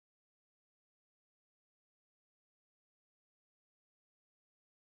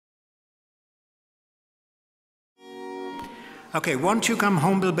Okay, Won't You Come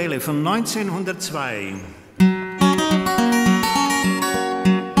Home, Bill Bailey von 1902.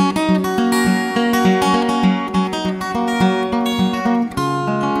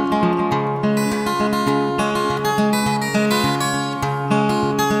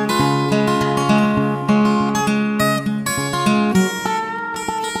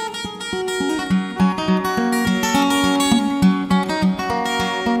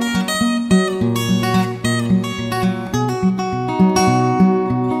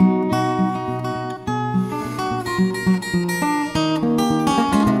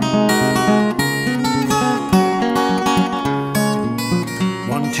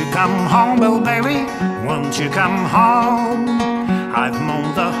 Won't you come home, Bill Bailey? Won't you come home? I've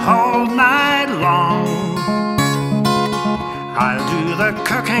moaned the whole night long. I'll do the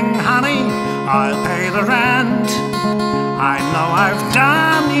cooking, honey, I'll pay the rent. I know I've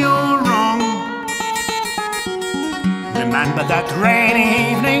done you wrong. Remember that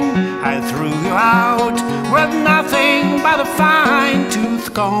rainy evening I threw you out with nothing but a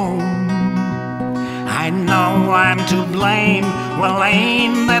fine-tooth comb. I know I'm to blame, well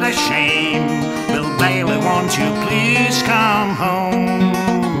ain't that a shame? Bill Bailey, won't you please come home?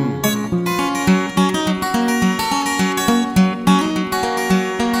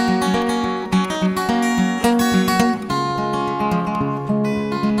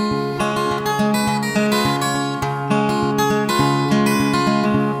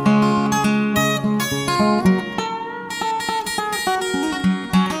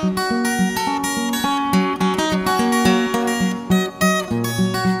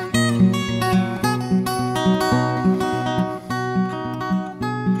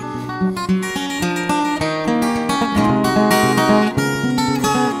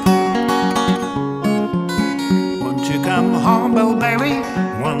 Come home, Bill Bailey,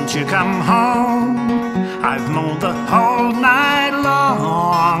 won't you come home? I've moaned the whole night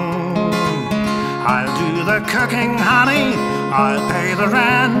long. I'll do the cooking, honey, I'll pay the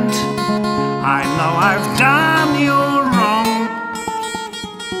rent. I know I've done you wrong.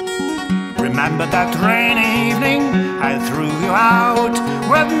 Remember that rainy evening I threw you out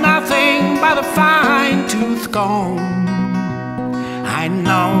with nothing but a fine-tooth comb. I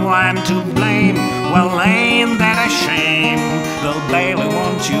know I'm to blame, well ain't that a shame? Bill Bailey,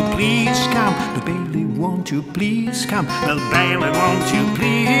 won't you please come? Bill Bailey, won't you please come? Bill Bailey, won't you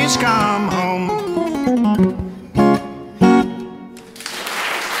please come home?